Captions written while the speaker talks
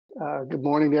Good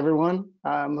morning to everyone.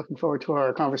 I'm looking forward to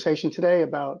our conversation today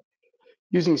about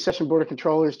using session border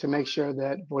controllers to make sure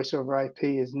that voice over IP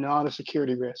is not a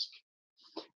security risk.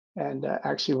 And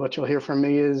actually what you'll hear from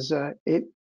me is it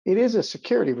is a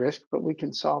security risk, but we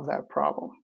can solve that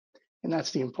problem. And that's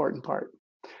the important part.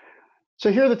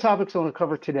 So here are the topics I want to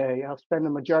cover today. I'll spend the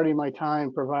majority of my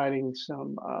time providing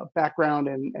some background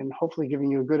and hopefully giving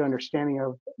you a good understanding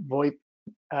of VoIP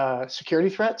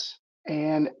security threats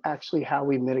and actually how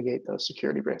we mitigate those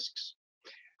security risks.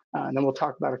 And then we'll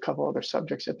talk about a couple other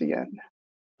subjects at the end.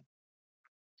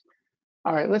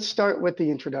 All right, let's start with the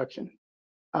introduction.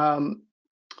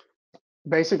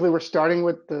 Basically, we're starting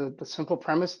with the simple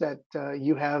premise that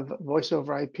you have voice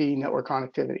over IP network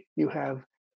connectivity. You have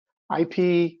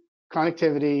IP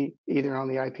connectivity either on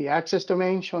the IP access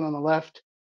domain shown on the left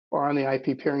or on the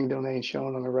IP peering domain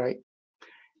shown on the right.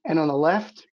 And on the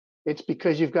left, it's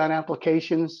because you've got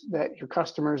applications that your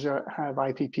customers have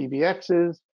IP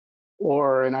PBXs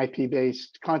or an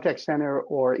IP-based contact center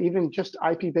or even just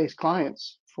IP-based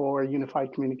clients for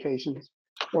unified communications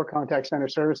or contact center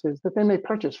services that they may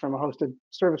purchase from a hosted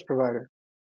service provider.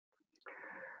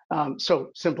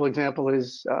 So simple example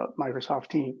is Microsoft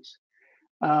Teams.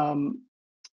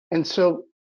 And so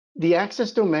the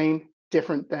access domain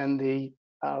different than the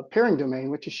peering domain,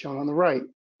 which is shown on the right.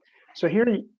 So here,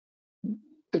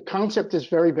 the concept is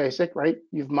very basic, right?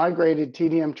 You've migrated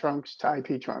TDM trunks to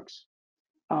IP trunks.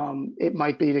 It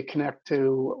might be to connect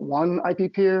to one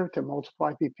IP peer, to multiple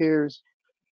IP peers,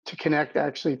 to connect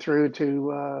actually through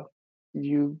to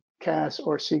UCaaS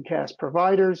or CCaaS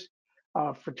providers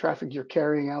for traffic you're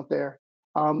carrying out there.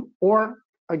 Or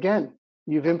again,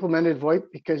 you've implemented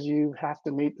VoIP because you have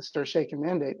to meet the stir, shake, and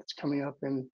mandate that's coming up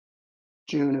in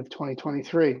June of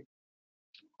 2023.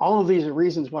 All of these are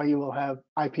reasons why you will have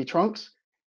IP trunks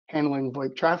handling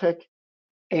VoIP traffic,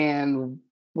 and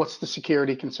what's the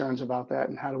security concerns about that,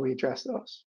 and how do we address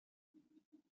those?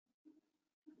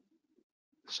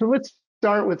 So let's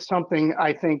start with something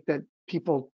I think that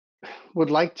people would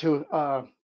like to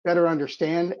better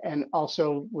understand and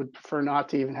also would prefer not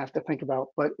to even have to think about,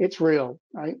 but it's real,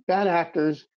 right? Bad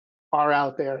actors are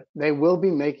out there. They will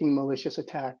be making malicious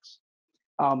attacks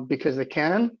because they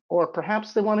can, or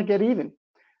perhaps they want to get even.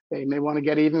 They may want to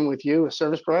get even with you, a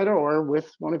service provider, or with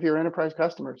one of your enterprise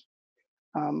customers.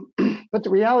 But the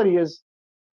reality is,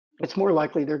 it's more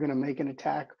likely they're going to make an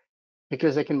attack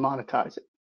because they can monetize it.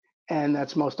 And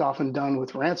that's most often done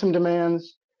with ransom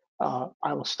demands.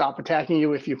 I will stop attacking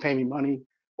you if you pay me money,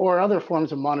 or other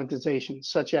forms of monetization,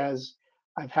 such as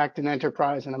I've hacked an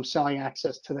enterprise and I'm selling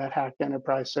access to that hacked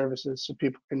enterprise services so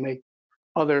people can make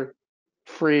other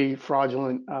free,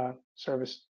 fraudulent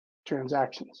service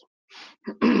transactions.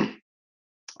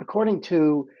 According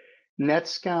to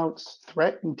NetScout's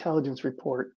threat intelligence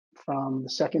report from the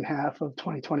second half of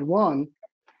 2021,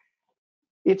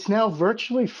 it's now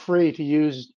virtually free to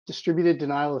use distributed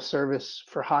denial of service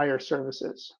for hire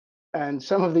services. And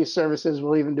some of these services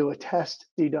will even do a test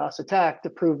DDoS attack to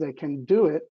prove they can do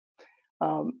it.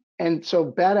 And so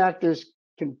bad actors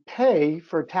can pay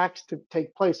for attacks to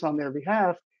take place on their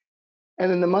behalf.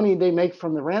 And then the money they make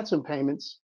from the ransom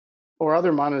payments or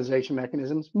other monetization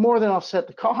mechanisms more than offset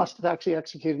the cost of actually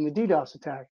executing the DDoS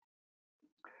attack.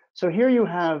 So here you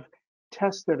have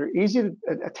tests that are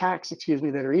attacks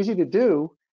that are easy to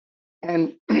do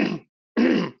and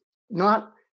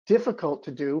not difficult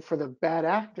to do for the bad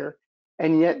actor,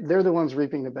 and yet they're the ones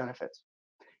reaping the benefits.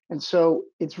 And so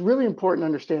it's really important to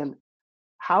understand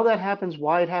how that happens,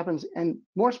 why it happens, and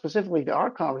more specifically to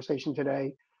our conversation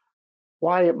today,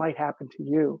 why it might happen to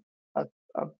you, a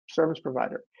service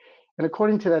provider. And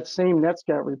according to that same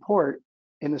NetScout report,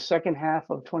 in the second half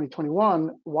of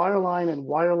 2021, wireline and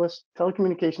wireless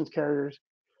telecommunications carriers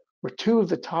were two of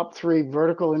the top 3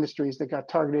 vertical industries that got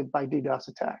targeted by DDoS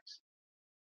attacks.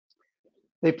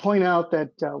 They point out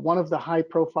that one of the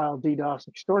high-profile DDoS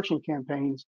extortion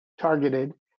campaigns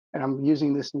targeted, and I'm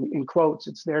using this in quotes,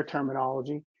 it's their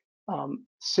terminology,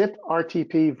 SIP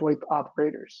RTP VoIP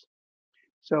operators.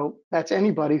 So that's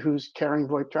anybody who's carrying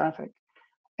VoIP traffic.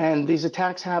 And these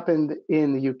attacks happened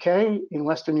in the UK, in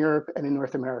Western Europe, and in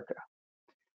North America.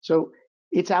 So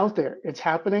it's out there, it's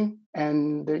happening,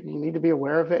 and you need to be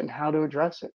aware of it and how to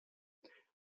address it.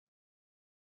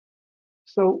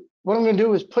 So what I'm going to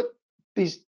do is put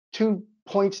these 2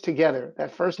 points together,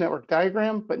 that first network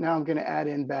diagram, but now I'm going to add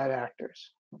in bad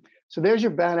actors. So there's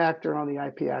your bad actor on the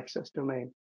IP access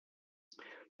domain.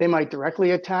 They might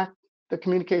directly attack the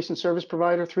communication service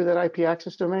provider through that IP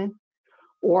access domain.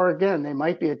 Or again, they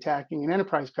might be attacking an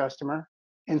enterprise customer,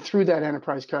 and through that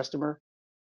enterprise customer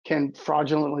can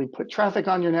fraudulently put traffic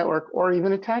on your network or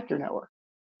even attack your network.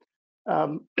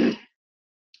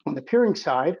 On the peering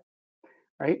side,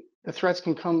 right, the threats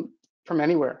can come from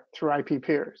anywhere through IP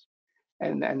peers,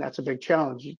 and that's a big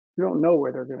challenge. You don't know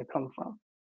where they're going to come from.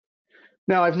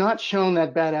 Now, I've not shown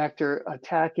that bad actor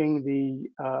attacking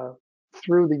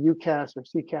through the UCAS or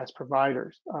CCAS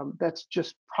providers. That's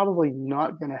just probably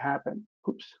not going to happen.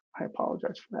 Oops, I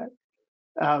apologize for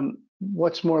that.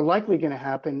 What's more likely going to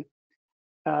happen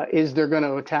is they're going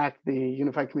to attack the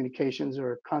unified communications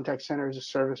or contact center as a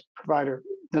service provider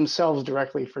themselves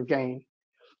directly for gain.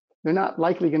 They're not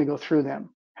likely going to go through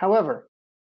them. However,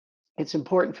 it's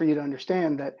important for you to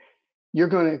understand that you're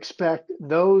going to expect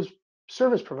those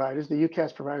service providers, the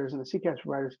UCAS providers and the CCAS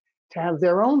providers, to have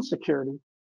their own security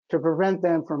to prevent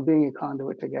them from being a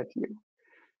conduit to get to you.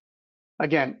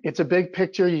 Again, it's a big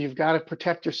picture. You've got to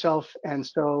protect yourself. And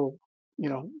so,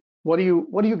 what are you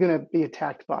going to be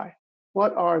attacked by?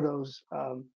 What are those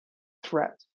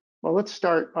threats? Well, let's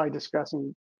start by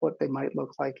discussing what they might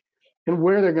look like and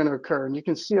where they're going to occur. And you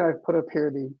can see I've put up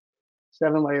here the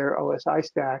 7-layer OSI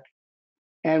stack.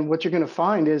 And what you're going to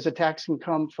find is attacks can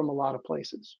come from a lot of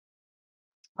places.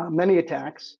 Many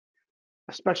attacks,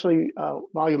 especially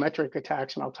volumetric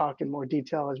attacks, and I'll talk in more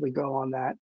detail as we go on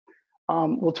that,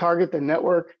 will target the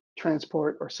network,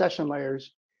 transport, or session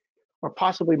layers, or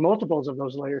possibly multiples of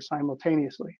those layers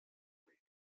simultaneously.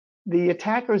 The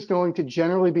attacker is going to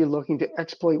generally be looking to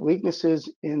exploit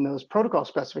weaknesses in those protocol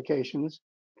specifications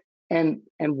and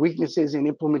weaknesses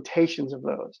in implementations of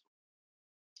those.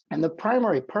 And the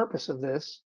primary purpose of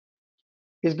this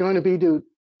is going to be to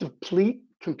deplete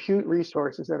compute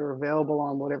resources that are available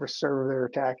on whatever server they're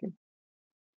attacking.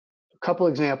 A couple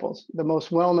examples. The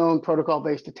most well-known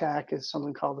protocol-based attack is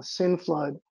something called the SYN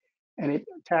flood, and it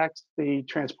attacks the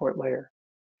transport layer.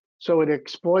 So it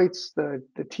exploits the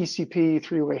TCP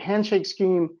three-way handshake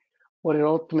scheme. What it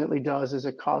ultimately does is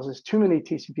it causes too many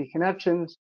TCP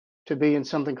connections to be in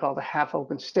something called a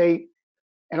half-open state.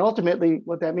 And ultimately,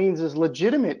 what that means is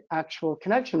legitimate actual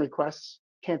connection requests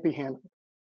can't be handled.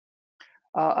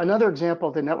 Another example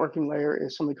of the networking layer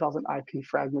is something called an IP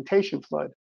fragmentation flood,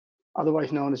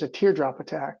 otherwise known as a teardrop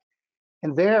attack.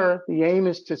 And there, the aim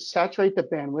is to saturate the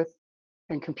bandwidth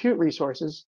and compute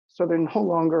resources so they're no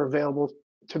longer available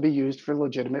to be used for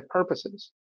legitimate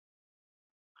purposes.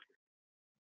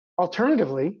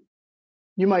 Alternatively,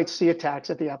 you might see attacks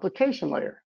at the application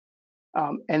layer.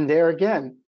 And there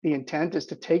again, the intent is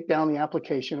to take down the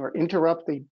application or interrupt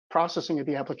the processing of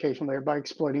the application layer by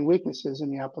exploiting weaknesses in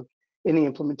the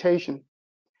implementation.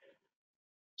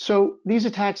 So these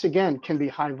attacks, again, can be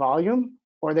high volume,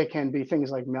 or they can be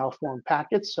things like malformed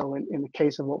packets. So in the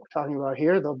case of what we're talking about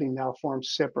here, there'll be malformed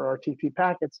SIP or RTP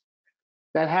packets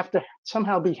that have to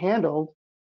somehow be handled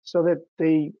so that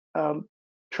the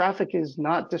traffic is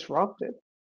not disrupted.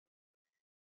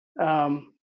 And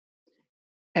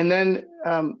then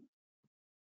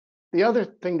the other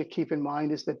thing to keep in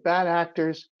mind is that bad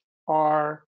actors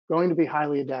are going to be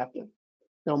highly adaptive.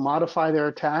 They'll modify their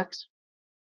attacks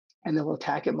and they'll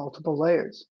attack at multiple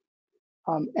layers.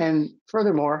 And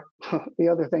furthermore, the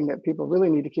other thing that people really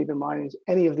need to keep in mind is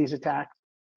any of these attacks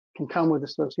can come with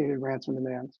associated ransom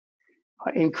demands.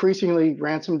 Increasingly,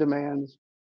 ransom demands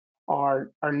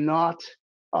are not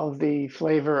of the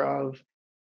flavor of,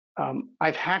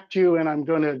 I've hacked you and I'm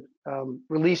going to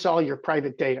release all your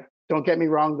private data. Don't get me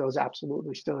wrong, those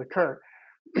absolutely still occur.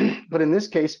 But in this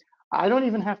case, I don't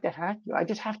even have to hack you. I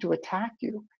just have to attack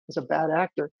you as a bad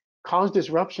actor, cause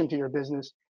disruption to your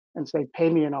business, and say, pay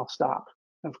me and I'll stop.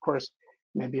 And of course,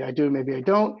 maybe I do, maybe I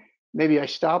don't. Maybe I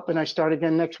stop and I start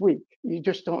again next week. You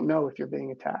just don't know if you're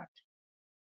being attacked.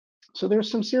 So there's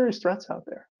some serious threats out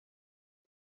there.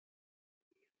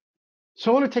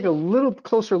 So I want to take a little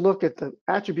closer look at the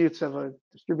attributes of a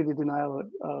distributed denial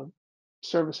of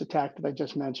service attack that I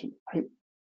just mentioned. Right?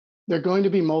 They're going to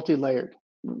be multi-layered.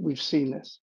 We've seen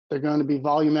this. They're going to be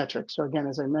volumetric. So again,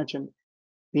 as I mentioned,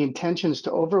 the intention is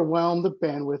to overwhelm the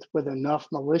bandwidth with enough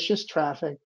malicious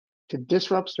traffic to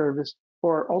disrupt service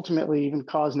or ultimately even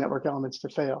cause network elements to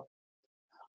fail.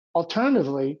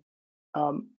 Alternatively,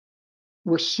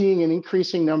 we're seeing an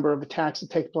increasing number of attacks that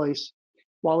take place.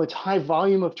 While it's high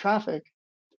volume of traffic,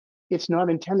 it's not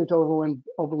intended to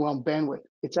overwhelm bandwidth.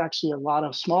 It's actually a lot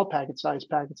of small packet size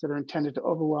packets that are intended to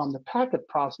overwhelm the packet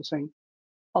processing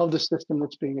of the system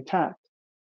that's being attacked.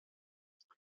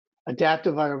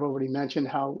 Adaptive, I've already mentioned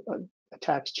how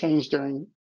attacks change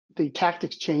the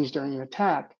tactics change during an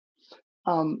attack.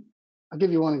 I'll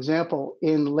give you one example.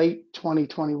 In late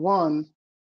 2021,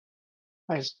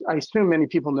 I assume many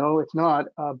people know, if not,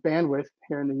 bandwidth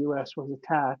here in the US was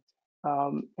attacked.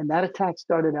 And that attack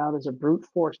started out as a brute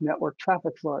force network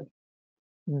traffic flood.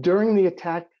 During the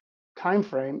attack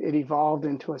timeframe, it evolved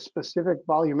into a specific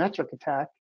volumetric attack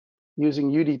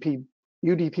using UDP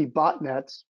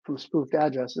botnets from spoofed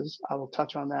addresses. I will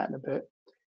touch on that in a bit.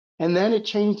 And then it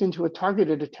changed into a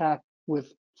targeted attack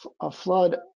with a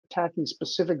flood attacking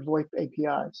specific VoIP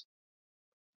APIs.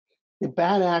 The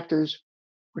bad actors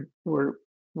were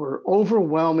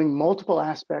overwhelming multiple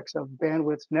aspects of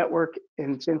bandwidth, network,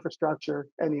 and its infrastructure,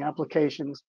 and the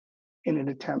applications in an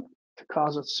attempt to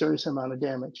cause a serious amount of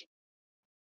damage.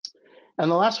 And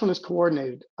the last one is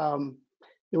coordinated.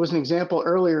 There was an example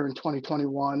earlier in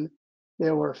 2021.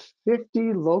 There were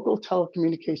 50 local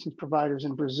telecommunications providers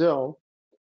in Brazil.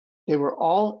 They were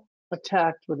all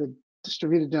attacked with a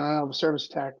distributed denial of service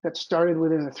attack that started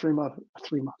within a 3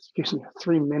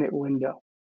 minute window.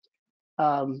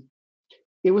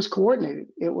 It was coordinated.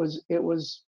 It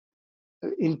was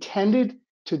intended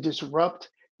to disrupt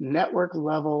network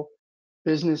level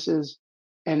businesses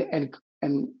and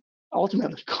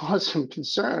ultimately cause some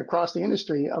concern across the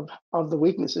industry of the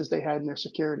weaknesses they had in their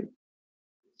security.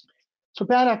 So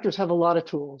bad actors have a lot of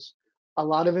tools, a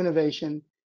lot of innovation,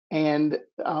 and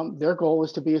their goal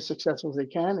is to be as successful as they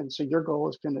can. And so your goal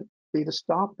is going to be to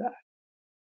stop that.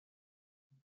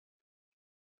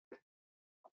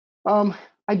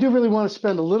 I do really want to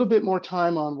spend a little bit more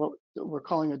time on what we're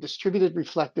calling a distributed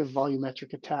reflective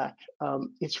volumetric attack.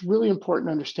 It's really important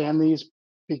to understand these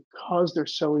because they're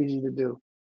so easy to do.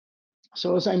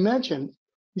 So as I mentioned,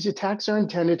 these attacks are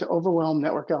intended to overwhelm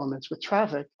network elements with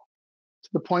traffic to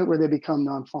the point where they become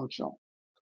non-functional.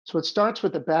 So it starts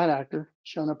with the bad actor,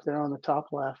 shown up there on the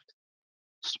top left,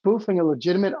 spoofing a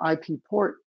legitimate IP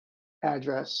port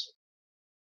address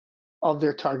of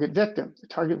their target victim. The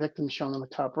target victim is shown on the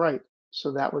top right.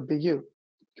 So that would be you,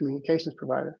 communications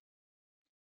provider.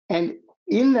 And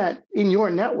in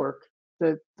your network,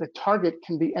 the target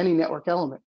can be any network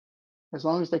element. As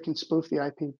long as they can spoof the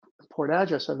IP port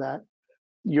address of that,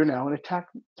 you're now an attack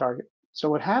target. So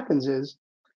what happens is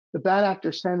the bad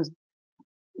actor sends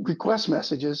request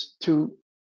messages to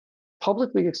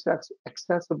publicly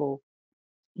accessible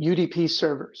UDP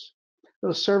servers.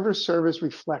 Those servers serve as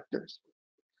reflectors.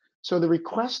 So the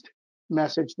request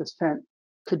message that's sent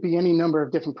could be any number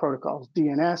of different protocols: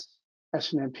 DNS,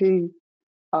 SNMP,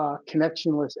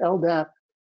 connectionless LDAP,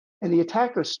 and the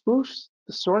attacker spoofs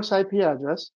the source IP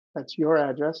address, that's your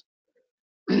address,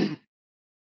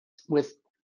 with,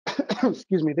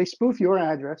 excuse me, they spoof your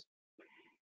address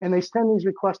and they send these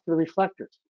requests to the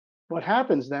reflectors. What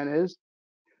happens then is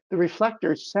the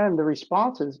reflectors send the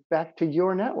responses back to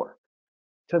your network,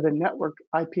 to the network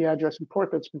IP address and port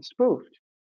that's been spoofed.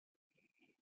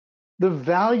 The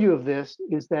value of this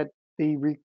is that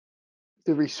the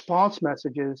response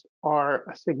messages are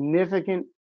a significant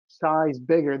size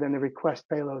bigger than the request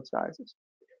payload sizes.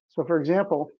 So for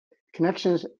example,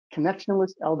 connectionless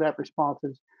LDAP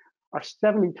responses are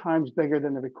 70 times bigger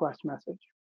than the request message.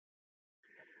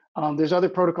 There's other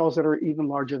protocols that are even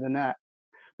larger than that,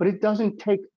 but it doesn't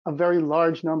take a very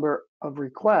large number of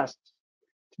requests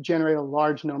to generate a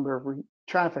large number of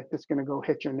traffic that's going to go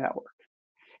hit your network.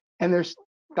 And there's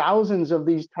thousands of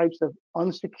these types of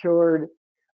unsecured,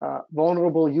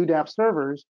 vulnerable UDAP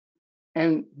servers,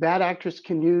 and bad actors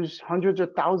can use hundreds or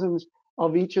thousands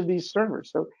of each of these servers.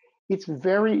 So it's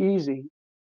very easy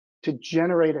to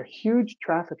generate a huge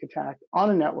traffic attack on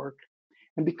a network.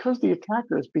 And because the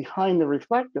attacker is behind the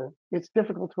reflector, it's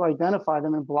difficult to identify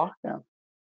them and block them.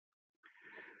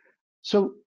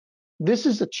 So this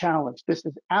is a challenge. This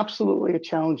is absolutely a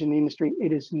challenge in the industry.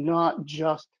 It is not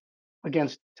just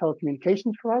against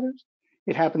telecommunications providers.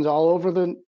 It happens all over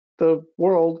the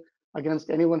world against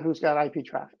anyone who's got IP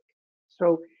traffic.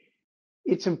 So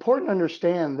it's important to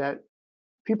understand that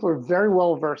people are very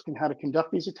well versed in how to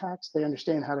conduct these attacks. They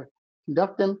understand how to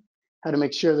conduct them, how to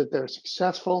make sure that they're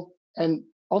successful. And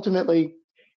ultimately,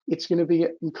 it's going to be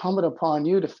incumbent upon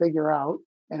you to figure out,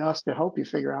 and us to help you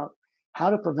figure out, how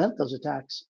to prevent those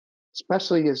attacks,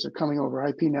 especially as they're coming over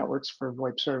IP networks for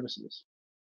VoIP services.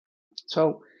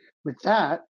 So with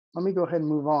that, let me go ahead and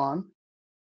move on.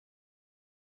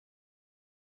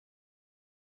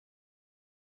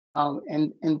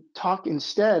 And talk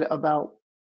instead about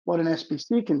what an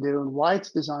SBC can do and why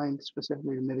it's designed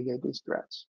specifically to mitigate these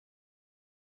threats.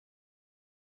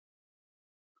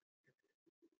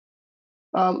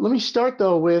 Let me start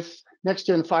though with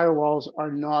next-gen firewalls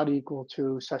are not equal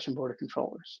to session border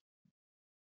controllers.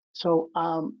 So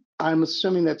I'm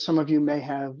assuming that some of you may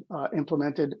have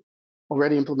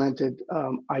already implemented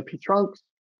IP trunks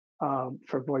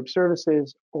for VoIP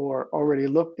services, or already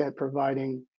looked at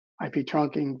providing IP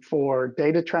trunking for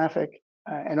data traffic,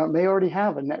 and may already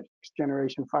have a next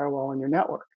generation firewall in your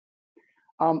network.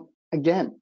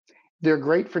 Again, they're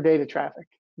great for data traffic.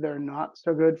 They're not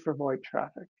so good for VoIP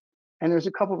traffic. And there's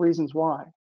a couple reasons why.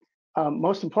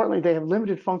 Most importantly, they have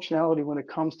limited functionality when it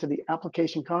comes to the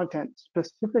application content,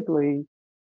 specifically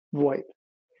VoIP.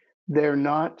 They're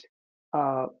not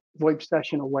VoIP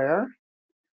session aware.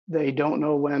 They don't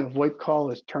know when a VoIP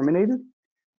call is terminated.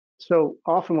 So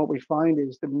often what we find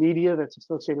is the media that's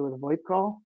associated with a VoIP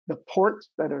call, the ports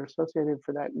that are associated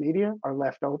for that media are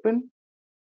left open,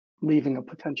 leaving a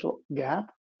potential gap.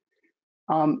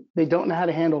 They don't know how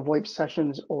to handle VoIP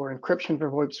sessions or encryption for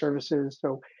VoIP services.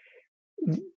 So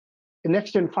the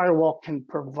next-gen firewall can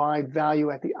provide value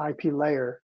at the IP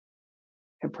layer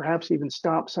and perhaps even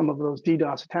stop some of those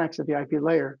DDoS attacks at the IP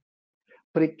layer,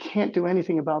 but it can't do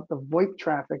anything about the VoIP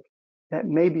traffic that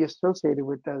may be associated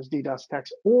with those DDoS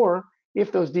attacks, or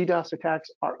if those DDoS attacks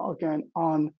are, again,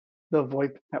 on the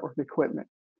VoIP network equipment.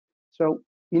 So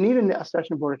you need a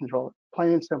session border controller,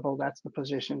 plain and simple. That's the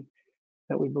position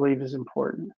that we believe is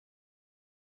important.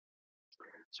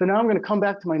 So now I'm going to come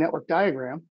back to my network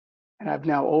diagram, and I've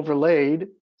now overlaid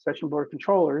session border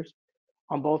controllers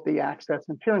on both the access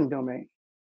and peering domain.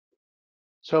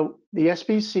 So the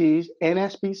SBCs and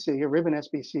SBC, a ribbon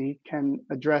SBC, can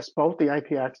address both the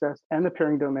IP access and the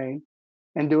peering domain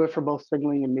and do it for both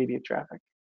signaling and media traffic.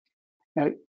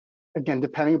 Now, again,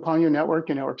 depending upon your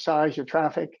network size, your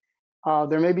traffic,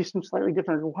 there may be some slightly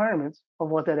different requirements of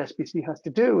what that SBC has to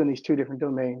do in these two different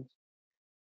domains.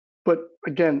 But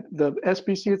again, the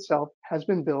SBC itself has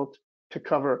been built to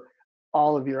cover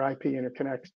all of your IP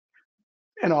interconnects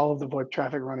and all of the VoIP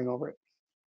traffic running over it.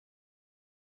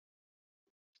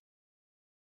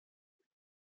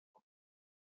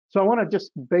 So I want to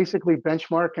just basically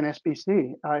benchmark an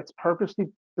SBC. It's purposely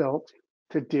built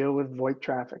to deal with VoIP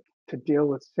traffic, to deal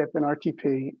with SIP and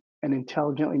RTP and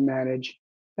intelligently manage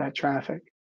that traffic.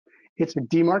 It's a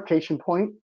demarcation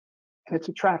point, and it's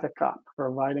a traffic cop,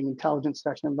 providing intelligent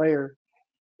session layer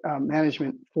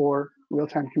management for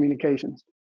real-time communications.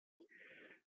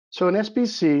 So an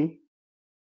SBC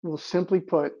will simply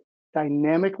put,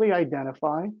 dynamically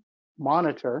identify,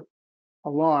 monitor,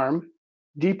 alarm,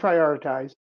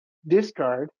 deprioritize,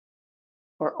 discard,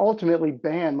 or ultimately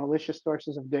ban malicious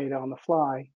sources of data on the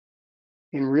fly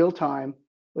in real time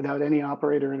without any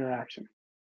operator interaction.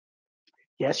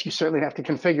 Yes, you certainly have to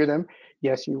configure them.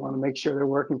 Yes, you want to make sure they're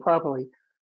working properly,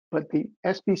 but the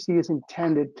SBC is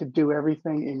intended to do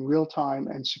everything in real time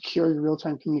and secure your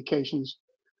real-time communications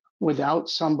without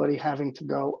somebody having to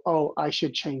go, oh, I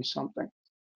should change something.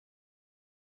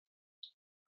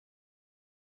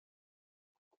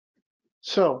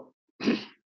 So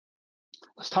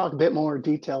let's talk a bit more in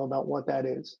detail about what that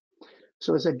is.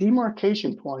 So as a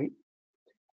demarcation point,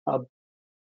 a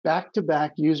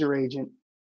back-to-back user agent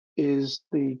is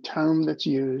the term that's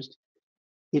used.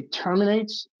 It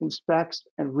terminates, inspects,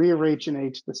 and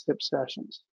reoriginates the SIP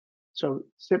sessions. So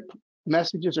SIP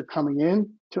messages are coming in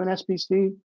to an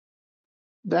SBC.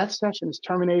 That session is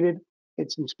terminated,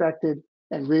 it's inspected,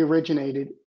 and reoriginated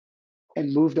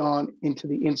and moved on into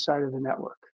the inside of the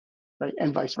network, right?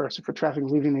 And vice versa for traffic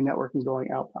leaving the network and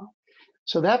going outbound.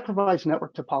 So that provides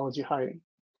network topology hiding.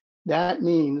 That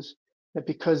means that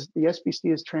because the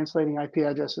SBC is translating IP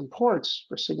address and ports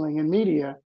for signaling and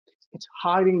media, it's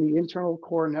hiding the internal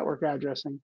core network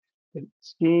addressing, the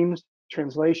schemes,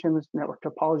 translations, network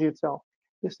topology itself.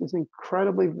 This is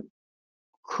incredibly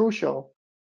crucial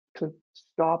to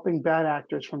stopping bad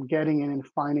actors from getting in and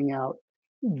finding out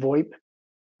VoIP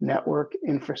network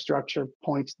infrastructure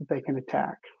points that they can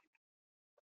attack.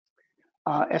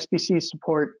 SBCs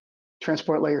support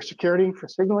transport layer security for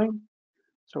signaling.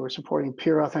 So we're supporting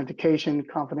peer authentication,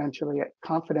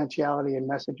 confidentiality, and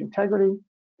message integrity.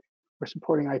 We're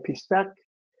supporting IPsec,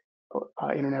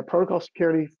 Internet Protocol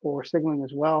security for signaling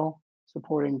as well,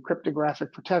 supporting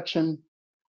cryptographic protection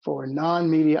for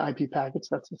non-media IP packets,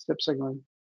 that's the SIP signaling,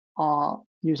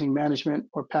 using management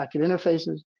or packet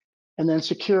interfaces, and then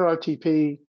secure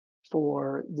RTP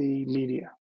for the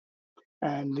media.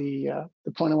 And the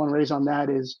point I want to raise on that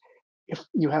is if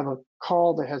you have a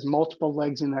call that has multiple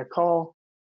legs in that call,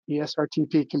 the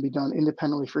SRTP can be done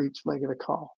independently for each leg of the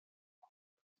call.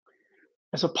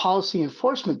 As a policy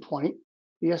enforcement point,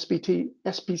 the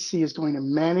SBC is going to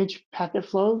manage packet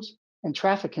flows and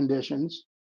traffic conditions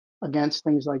against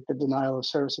things like the denial of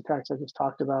service attacks I just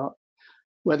talked about,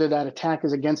 whether that attack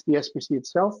is against the SBC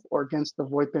itself or against the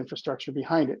VoIP infrastructure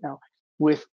behind it. Now,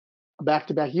 with a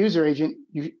back-to-back user agent,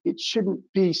 it shouldn't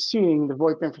be seeing the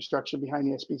VoIP infrastructure behind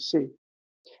the SBC.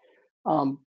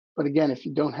 But again, if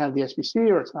you don't have the SBC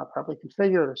or it's not properly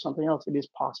configured or something else, it is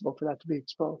possible for that to be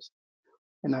exposed.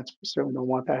 And we certainly don't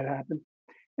want that to happen.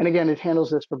 And again, it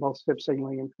handles this for both SIP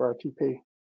signaling and for RTP.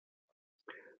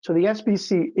 So the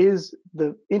SBC is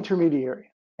the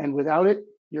intermediary, and without it,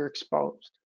 you're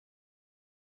exposed.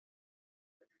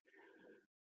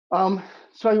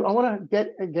 So I want to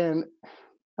get, again,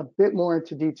 a bit more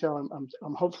into detail.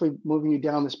 I'm hopefully moving you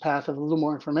down this path of a little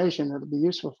more information that'll be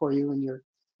useful for you in your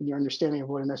understanding of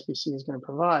what an SBC is going to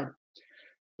provide.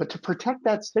 But to protect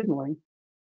that signaling,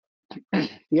 the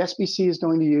SBC is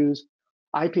going to use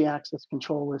IP access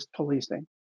control list policing.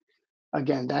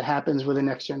 Again, that happens with a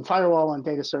next-gen firewall on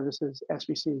data services.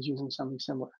 SBC is using something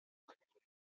similar.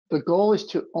 The goal is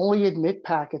to only admit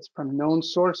packets from known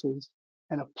sources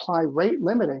and apply rate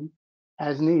limiting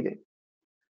as needed.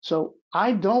 So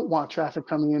I don't want traffic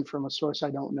coming in from a source I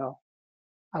don't know.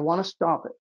 I want to stop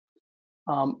it.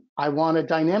 I want a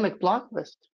dynamic block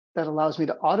list that allows me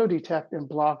to auto-detect and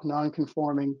block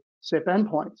non-conforming SIP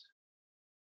endpoints.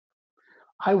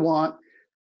 I want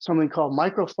something called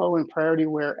microflow and priority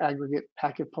aware aggregate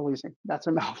packet policing. That's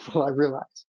a mouthful, I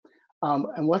realize.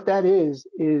 And what that is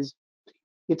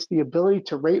it's the ability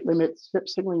to rate limit SIP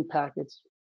signaling packets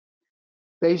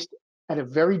based at a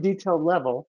very detailed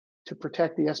level to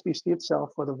protect the SBC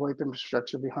itself or the VoIP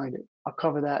infrastructure behind it. I'll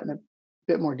cover that in a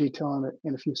bit more detail on it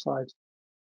in a few slides.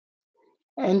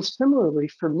 And similarly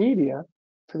for media,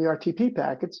 for the RTP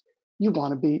packets, you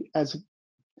want to be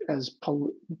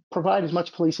provide as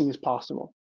much policing as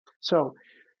possible. So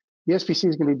the SBC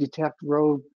is going to detect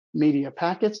rogue media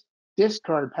packets,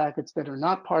 discard packets that are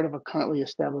not part of a currently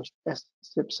established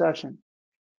SIP session.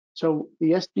 So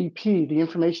the SDP, the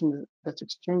information that's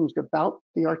exchanged about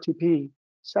the RTP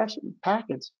session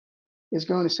packets, is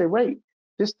going to say, wait,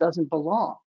 this doesn't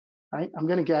belong, right? I'm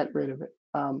going to get rid of it.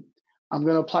 I'm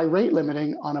going to apply rate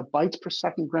limiting on a bytes per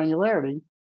second granularity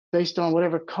based on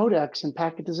whatever codecs and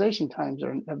packetization times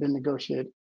have been negotiated.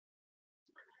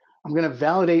 I'm going to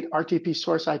validate RTP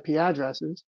source IP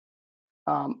addresses,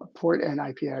 port and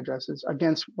IP addresses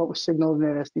against what was signaled in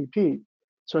that SDP.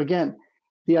 So again,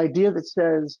 the idea that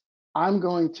says I'm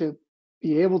going to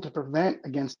be able to prevent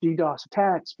against DDoS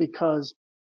attacks because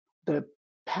the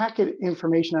packet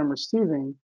information I'm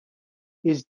receiving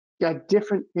is got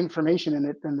different information in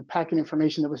it than the packet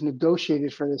information that was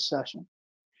negotiated for this session.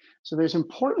 So there's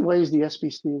important ways the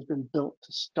SBC has been built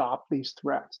to stop these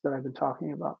threats that I've been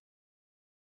talking about.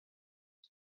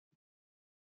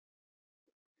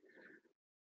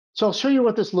 So I'll show you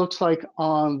what this looks like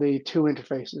on the two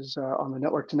interfaces, on the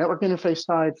network-to-network interface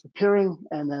side for peering,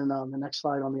 and then on the next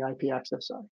slide on the IP access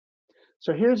side.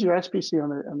 So here's your SBC on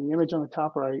the image on the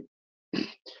top right,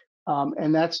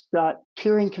 and that's got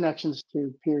peering connections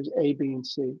to peers A, B, and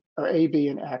C, or A, B,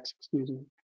 and X, excuse me.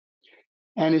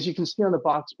 And as you can see on the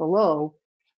box below,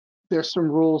 there's some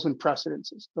rules and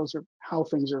precedences. Those are how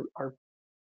things are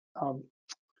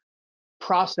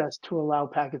processed to allow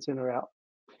packets in or out.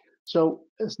 So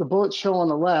as the bullets show on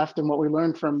the left, and what we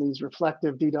learned from these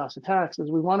reflective DDoS attacks is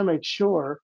we want to make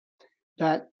sure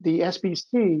that the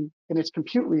SBC and its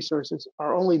compute resources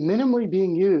are only minimally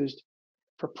being used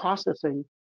for processing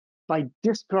by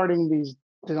discarding these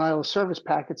denial of service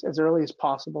packets as early as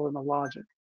possible in the logic.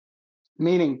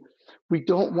 Meaning, we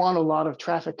don't want a lot of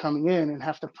traffic coming in and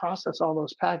have to process all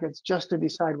those packets just to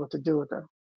decide what to do with them.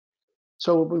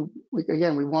 So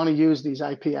again, we want to use these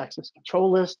IP access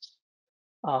control lists.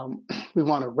 We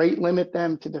want to rate limit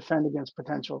them to defend against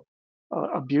potential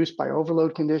abuse by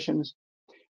overload conditions.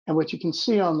 And what you can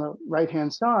see on the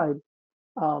right-hand side,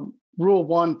 rule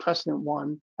 1, precedent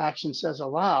 1, action says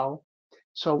allow.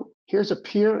 So here's a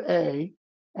peer A,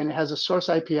 and it has a source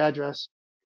IP address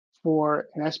for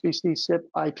an SBC SIP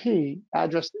IP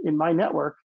addressed in my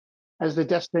network as the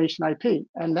destination IP.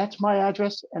 And that's my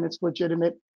address, and it's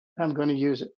legitimate. I'm going to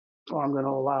use it, or I'm going to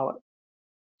allow it,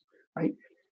 right?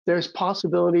 There's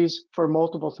possibilities for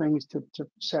multiple things to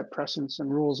set precedents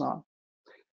and rules on.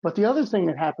 But the other thing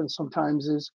that happens sometimes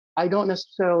is I don't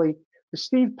necessarily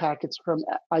receive packets from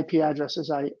IP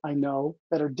addresses I know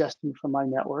that are destined for my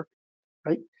network,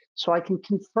 right? So I can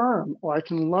confirm or I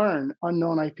can learn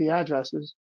unknown IP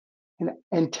addresses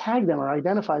and tag them or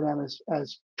identify them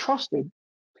as trusted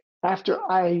after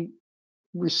I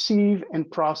receive and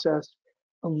process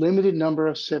a limited number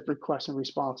of SIP requests and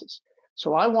responses.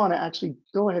 So I want to actually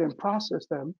go ahead and process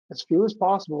them as few as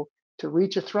possible to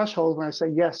reach a threshold where I say,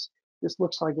 yes, this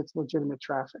looks like it's legitimate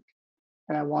traffic,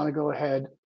 and I want to go ahead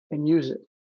and use it,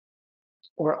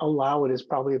 or allow it is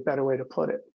probably a better way to put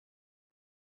it.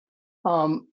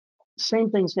 Same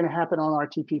thing's going to happen on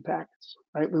RTP packets,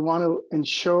 right? We want to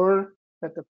ensure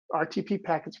that the RTP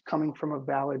packets are coming from a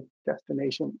valid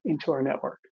destination into our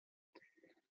network.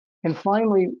 And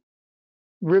finally,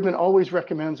 Ribbon always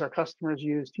recommends our customers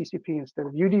use TCP instead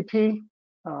of UDP,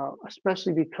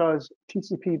 especially because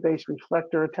TCP-based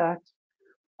reflector attacks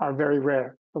are very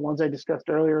rare. The ones I discussed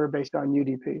earlier are based on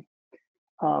UDP.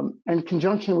 In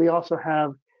conjunction, we also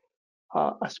have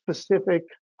a specific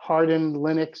hardened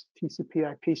Linux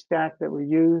TCP/IP stack that we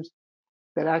use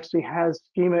that actually has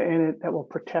schema in it that will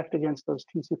protect against those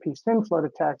TCP SYN flood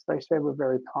attacks that I said were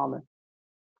very common.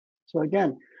 So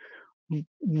again,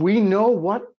 we know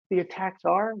what the attacks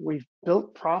are. We've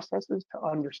built processes to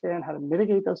understand how to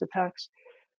mitigate those attacks.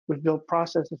 We've built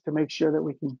processes to make sure that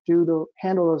we can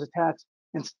handle those attacks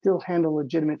and still handle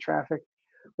legitimate traffic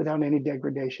without any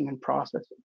degradation in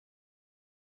processing.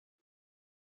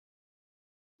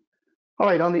 All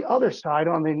right, on the other side,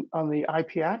 on the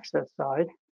IP access side,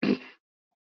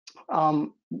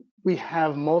 we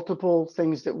have multiple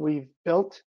things that we've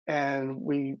built and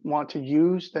we want to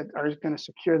use that are going to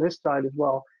secure this side as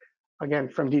well, again,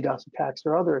 from DDoS attacks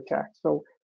or other attacks. So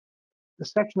the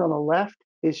section on the left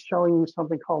is showing you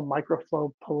something called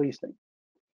microflow policing.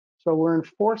 So we're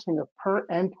enforcing a per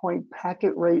endpoint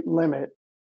packet rate limit,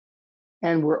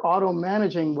 and we're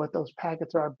auto-managing what those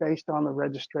packets are based on the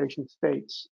registration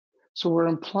states. So we're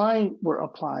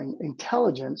applying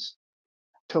intelligence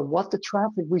to what the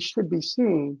traffic we should be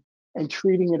seeing and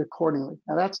treating it accordingly.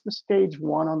 Now that's the stage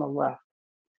one on the left.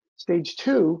 Stage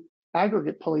two,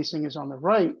 aggregate policing, is on the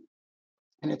right,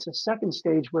 and it's a second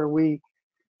stage where we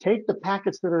take the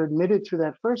packets that are admitted through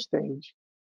that first stage,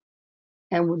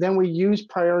 and then we use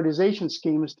prioritization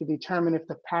schemas to determine if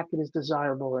the packet is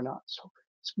desirable or not. So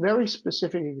it's a very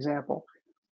specific example.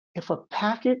 If a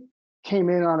packet came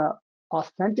in on an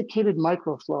authenticated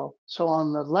microflow, so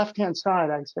on the left-hand side,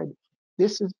 I said,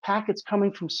 this is packets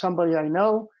coming from somebody I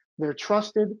know, they're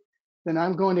trusted, then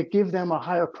I'm going to give them a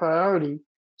higher priority.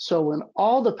 So when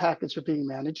all the packets are being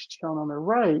managed, shown on the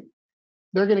right,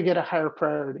 they're going to get a higher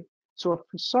priority. So if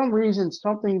for some reason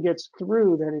something gets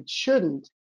through that it shouldn't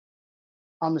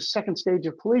on the second stage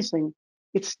of policing,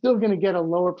 it's still going to get a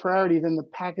lower priority than the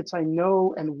packets I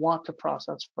know and want to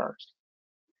process first.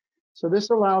 So this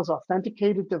allows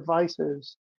authenticated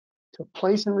devices to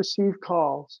place and receive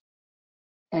calls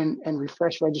and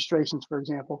refresh registrations, for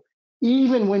example,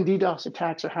 even when DDoS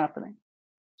attacks are happening.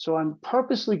 So I'm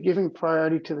purposely giving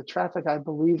priority to the traffic I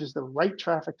believe is the right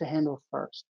traffic to handle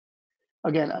first.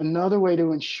 Again, another way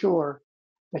to ensure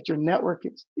that your network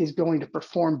is going to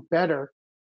perform better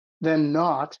than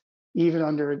not, even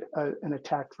under an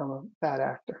attack from a bad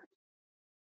actor.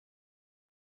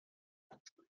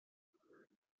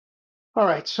 All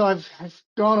right, so I've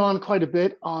gone on quite a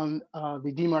bit on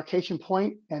the demarcation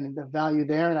point and the value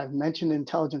there, and I've mentioned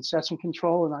intelligent session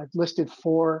control, and I've listed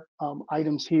 4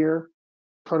 items here: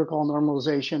 protocol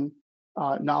normalization,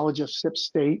 knowledge of SIP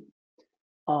state,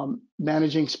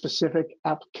 managing specific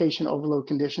application overload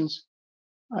conditions,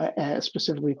 and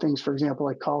specifically things, for example,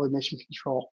 like call admission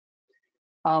control.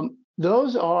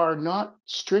 Those are not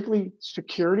strictly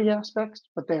security aspects,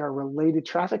 but they are related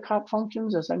traffic cop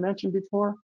functions, as I mentioned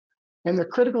before. And they're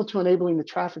critical to enabling the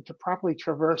traffic to properly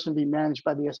traverse and be managed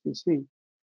by the SBC.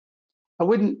 I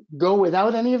wouldn't go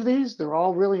without any of these. They're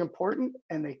all really important,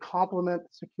 and they complement the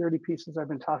security pieces I've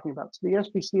been talking about. So the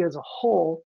SBC as a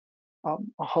whole,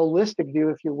 a holistic view,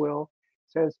 if you will,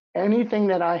 says anything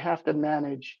that I have to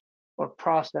manage or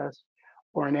process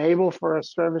or enable for a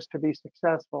service to be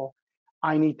successful,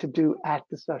 I need to do at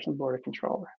the session border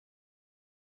controller.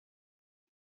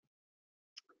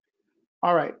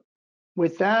 All right,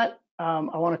 with that,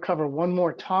 I want to cover one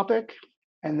more topic,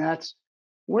 and that's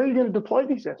where are you going to deploy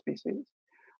these SBCs?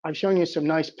 I've shown you some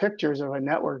nice pictures of a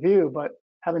network view, but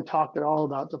haven't talked at all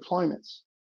about deployments.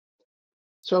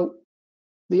 So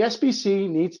the SBC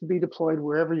needs to be deployed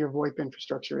wherever your VoIP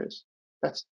infrastructure is.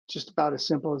 That's just about as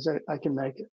simple as I can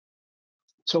make it.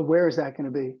 So where is that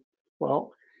going to be?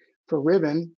 Well, for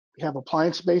Ribbon, we have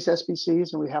appliance-based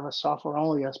SBCs, and we have a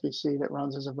software-only SBC that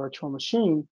runs as a virtual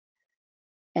machine.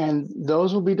 And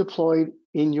those will be deployed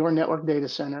in your network data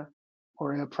center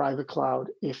or in a private cloud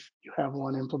if you have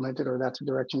one implemented or that's the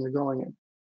direction you're going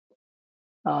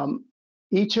in.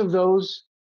 Each of those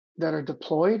that are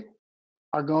deployed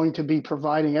are going to be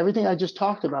providing everything I just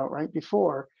talked about right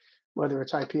before, whether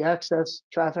it's IP access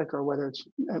traffic or whether it's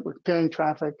network pairing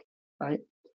traffic, right?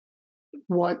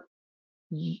 What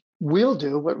we'll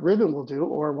do, what Ribbon will do,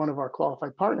 or one of our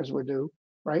qualified partners will do,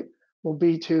 right, will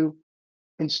be to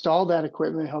install that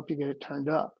equipment and help you get it turned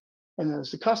up. And as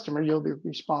the customer, you'll be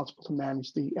responsible to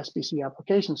manage the SBC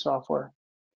application software.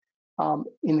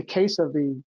 In the case of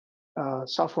the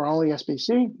software-only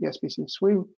SBC, the SBC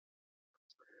suite,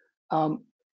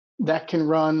 that can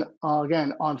run,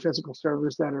 again, on physical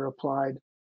servers that are applied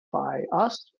by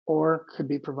us or could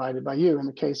be provided by you. In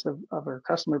the case of our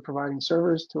customer providing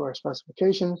servers to our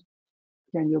specifications,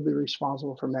 again, you'll be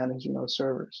responsible for managing those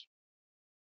servers.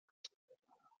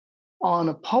 On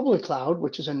a public cloud,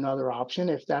 which is another option,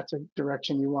 if that's a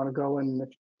direction you want to go in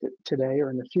today or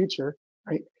in the future,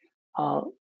 right?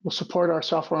 We'll support our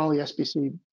software-only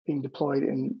SBC being deployed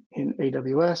in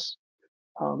AWS,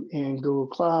 in Google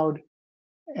Cloud,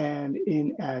 and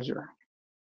in Azure.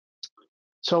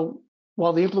 So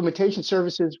while the implementation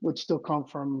services would still come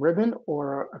from Ribbon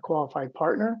or a qualified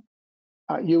partner,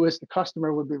 you as the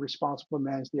customer would be responsible to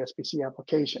manage the SBC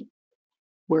application.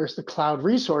 Whereas the cloud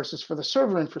resources for the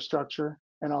server infrastructure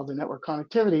and all the network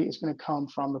connectivity is going to come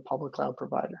from the public cloud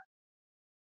provider.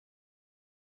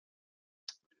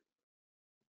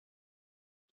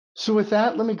 So with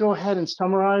that, let me go ahead and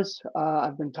summarize.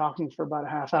 I've been talking for about a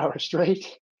half hour straight.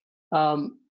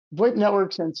 VoIP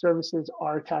networks and services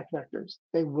are attack vectors.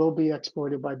 They will be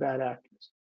exploited by bad actors.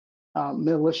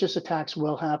 Malicious attacks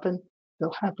will happen.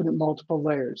 They'll happen at multiple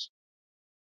layers.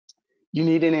 You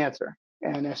need an answer,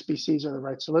 and SBCs are the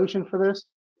right solution for this.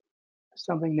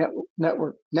 Something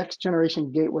network next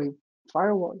generation gateway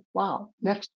firewall. Wow,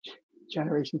 next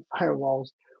generation firewalls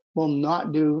will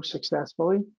not do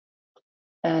successfully.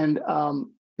 And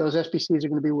those SBCs are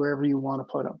going to be wherever you want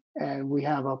to put them. And we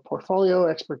have a portfolio,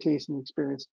 expertise, and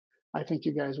experience I think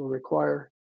you guys will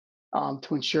require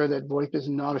to ensure that VoIP is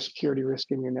not a security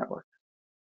risk in your network.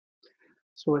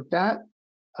 So with that,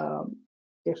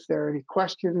 if there are any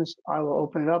questions, I will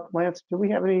open it up. Lance, do we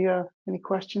have any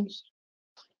questions?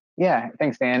 Yeah,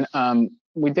 thanks, Dan.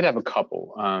 We did have a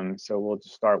couple, so we'll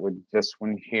just start with this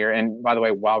one here. And by the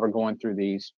way, while we're going through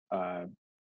these,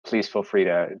 please feel free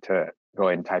to go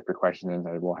ahead and type your questions in,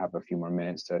 and we'll have a few more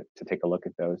minutes to take a look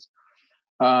at those.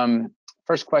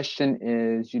 First question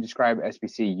is, you describe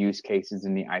SBC use cases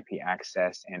in the IP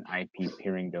access and IP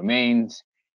peering domains,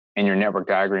 and your network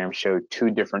diagram showed 2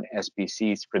 different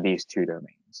SBCs for these 2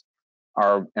 domains.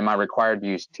 Am I required to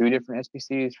use 2 different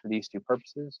SBCs for these 2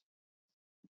 purposes?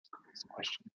 That's the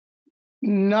question.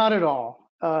 Not at all.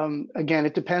 Again,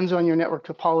 it depends on your network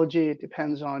topology. It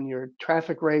depends on your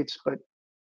traffic rates, but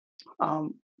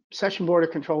session border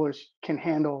controllers can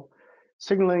handle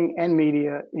signaling and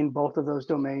media in both of those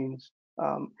domains.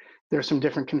 There's some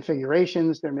different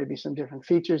configurations. There may be some different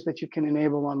features that you can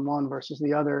enable on one versus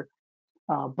the other,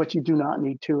 but you do not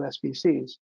need 2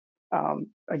 SBCs.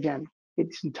 Again,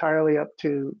 it's entirely up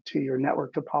to your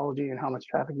network topology and how much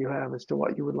traffic you have as to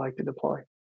what you would like to deploy.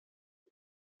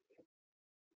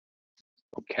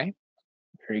 Okay,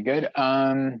 very good.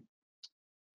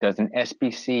 Does an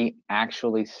SBC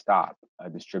actually stop a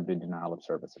distributed denial of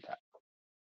service attack?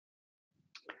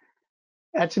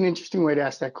 That's an interesting way to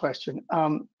ask that question.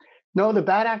 No, the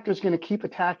bad actor is going to keep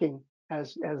attacking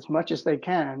as much as they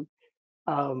can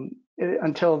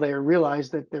until they realize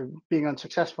that they're being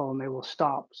unsuccessful, and they will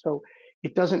stop. So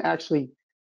it doesn't actually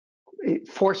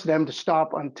force them to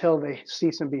stop until they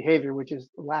see some behavior, which is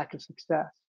lack of success.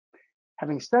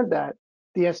 Having said that,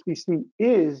 the SBC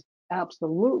is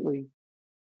absolutely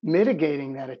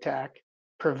mitigating that attack,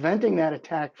 preventing that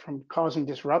attack from causing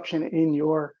disruption in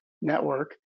your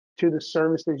network to the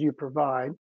services you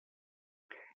provide.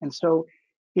 And so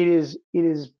it is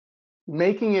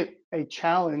making it a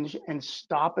challenge and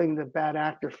stopping the bad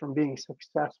actor from being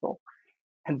successful.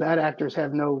 And bad actors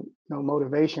have no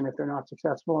motivation if they're not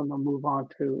successful, and they'll move on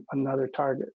to another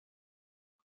target.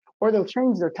 Or they'll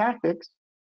change their tactics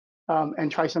and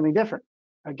try something different.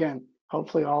 Again,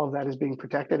 hopefully all of that is being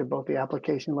protected at both the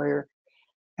application layer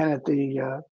and at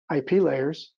the IP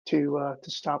layers to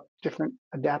stop different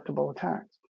adaptable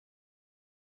attacks.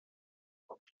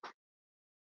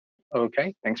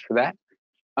 Okay, thanks for that.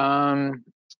 And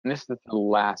this is the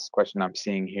last question I'm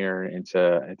seeing here.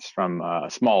 It's from a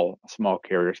small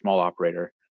carrier, small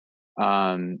operator,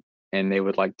 and they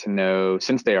would like to know,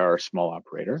 since they are a small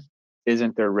operator,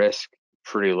 isn't their risk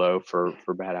pretty low for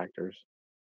bad actors?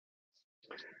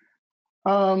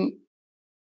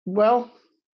 Well,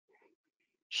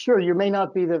 sure, you may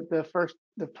not be the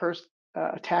first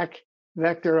attack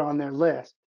vector on their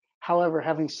list. However,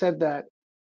 having said that,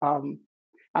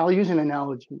 I'll use an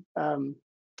analogy.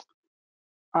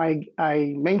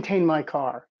 I maintain my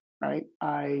car, right?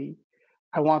 I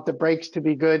want the brakes to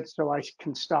be good so I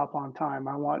can stop on time.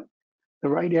 I want the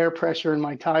right air pressure in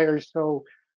my tires so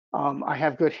I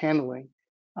have good handling.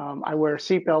 I wear a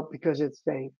seatbelt because it's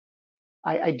safe.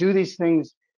 I do these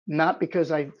things not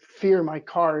because I fear my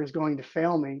car is going to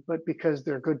fail me, but because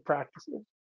they're good practices.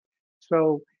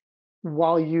 So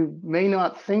while you may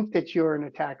not think that you're an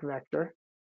attack vector,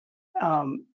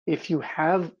 if you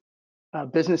have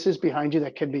businesses behind you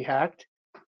that can be hacked,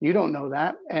 you don't know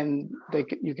that, and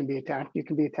you can be attacked. You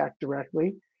can be attacked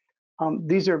directly.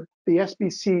 The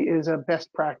SBC is a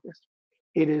best practice.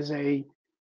 It is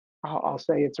I'll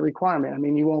say it's a requirement. I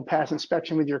mean, you won't pass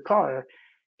inspection with your car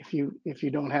if you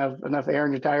don't have enough air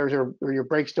in your tires, or your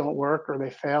brakes don't work, or they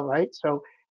fail, right? So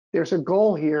there's a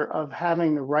goal here of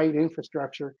having the right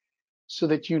infrastructure so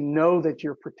that you know that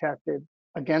you're protected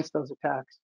against those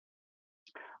attacks.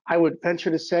 I would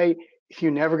venture to say if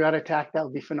you never got attacked, that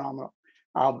would be phenomenal.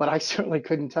 But I certainly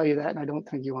couldn't tell you that, and I don't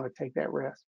think you want to take that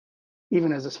risk,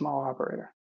 even as a small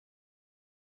operator.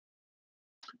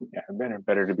 Yeah,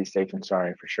 better to be safe than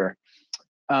sorry for sure.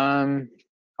 All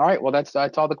right, well, that's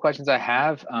all the questions I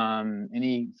have.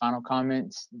 Any final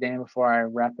comments, Dan, before I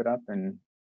wrap it up? And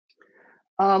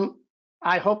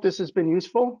I hope this has been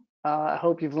useful. I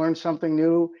hope you've learned something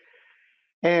new.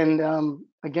 And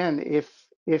again,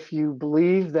 if you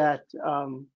believe that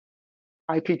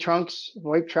IP trunks,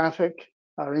 VoIP traffic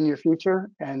are in your future,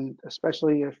 and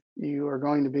especially if you are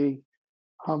going to be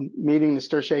meeting the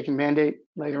stir, shake, and mandate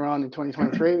later on in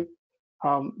 2023,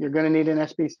 you're going to need an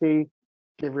SBC.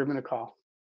 Give Ruben a call.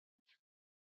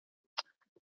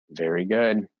 very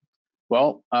good.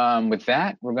 Well, with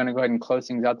that, we're going to go ahead and close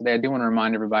things out today. I do want to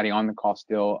remind everybody on the call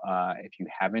still, if you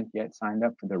haven't yet signed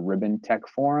up for the Ribbon Tech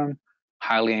Forum,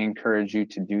 highly encourage you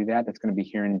to do that. That's going to be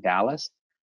here in Dallas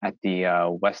at the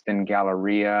Westin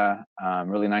Galleria.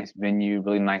 Really nice venue,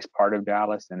 really nice part of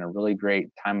Dallas, and a really great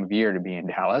time of year to be in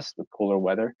Dallas with cooler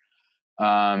weather.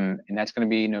 And that's going to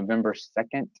be November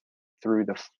 2nd through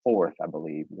the 4th, I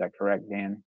believe. Is that correct,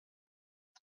 Dan?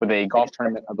 With a golf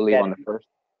tournament, I believe, on the 1st.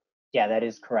 Yeah, that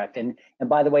is correct. And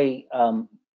by the way,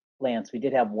 Lance, we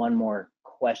did have one more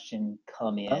question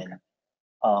come in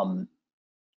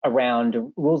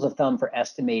around rules of thumb for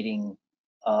estimating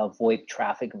VoIP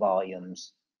traffic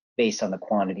volumes based on the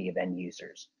quantity of end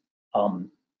users.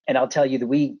 And I'll tell you that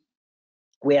we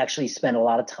actually spent a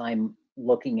lot of time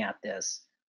looking at this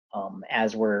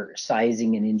as we're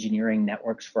sizing and engineering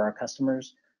networks for our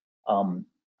customers. I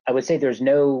would say there's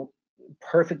no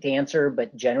perfect answer,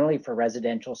 but generally for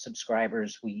residential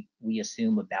subscribers, we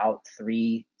assume about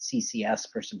 3 CCS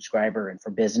per subscriber, and for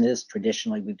business,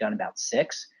 traditionally we've done about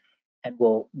 6, and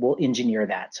we'll engineer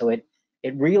that. So it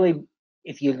really,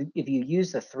 if you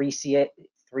use the 3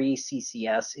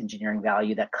 CCS engineering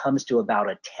value, that comes to about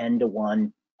a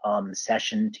 10-to-1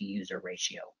 session to user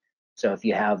ratio. So if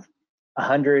you have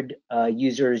 100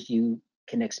 users, you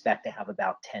can expect to have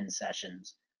about 10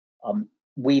 sessions.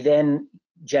 We then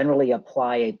generally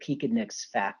apply a peak index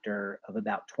factor of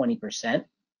about 20%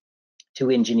 to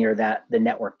engineer the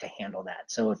network to handle that.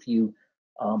 So if you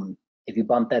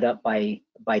bump that up by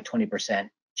 20%,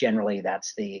 generally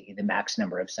that's the max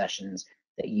number of sessions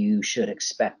that you should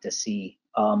expect to see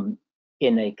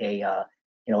in like the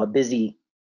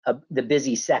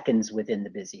busy seconds within the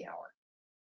busy hour.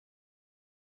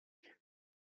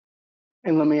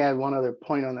 And let me add one other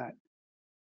point on that.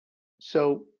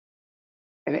 So,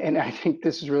 and I think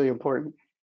this is really important.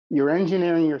 You're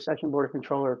engineering your session border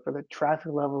controller for the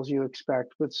traffic levels you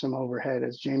expect with some overhead,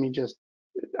 as Jamie just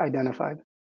identified.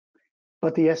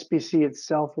 But the SBC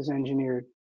itself is engineered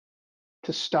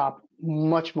to stop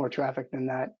much more traffic than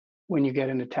that when you get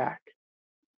an attack.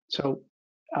 So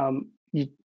you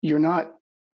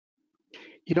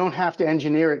don't have to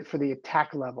engineer it for the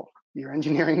attack level. You're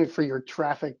engineering it for your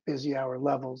traffic busy hour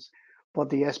levels, but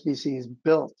the SBC is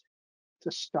built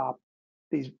to stop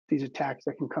these attacks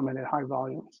that can come in at high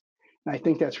volumes. And I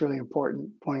think that's really important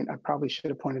point. I probably should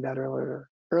have pointed out earlier.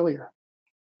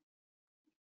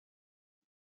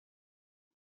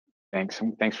 Thanks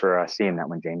for seeing that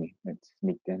one, Jamie. It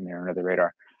sneaked in there under the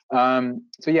radar.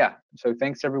 So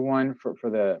thanks everyone for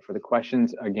the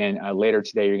questions. Again, later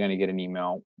today you're going to get an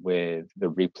email with the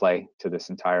replay to this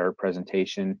entire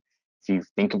presentation. If you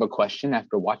think of a question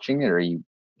after watching it, or you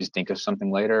just think of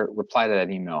something later, reply to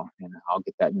that email, and I'll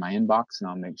get that in my inbox, and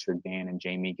I'll make sure Dan and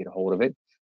Jamie get a hold of it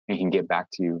and can get back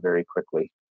to you very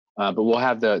quickly. But we'll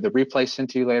have the replay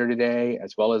sent to you later today,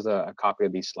 as well as a copy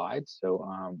of these slides.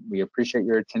 So we appreciate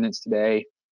your attendance today.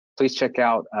 Please check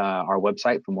out our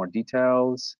website for more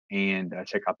details, and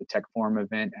check out the Tech Forum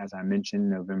event, as I mentioned,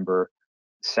 November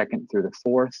 2nd through the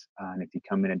 4th. And if you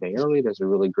come in a day early, there's a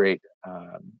really great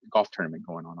golf tournament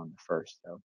going on the 1st.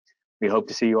 So we hope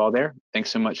to see you all there. Thanks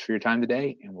so much for your time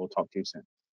today, and we'll talk to you soon.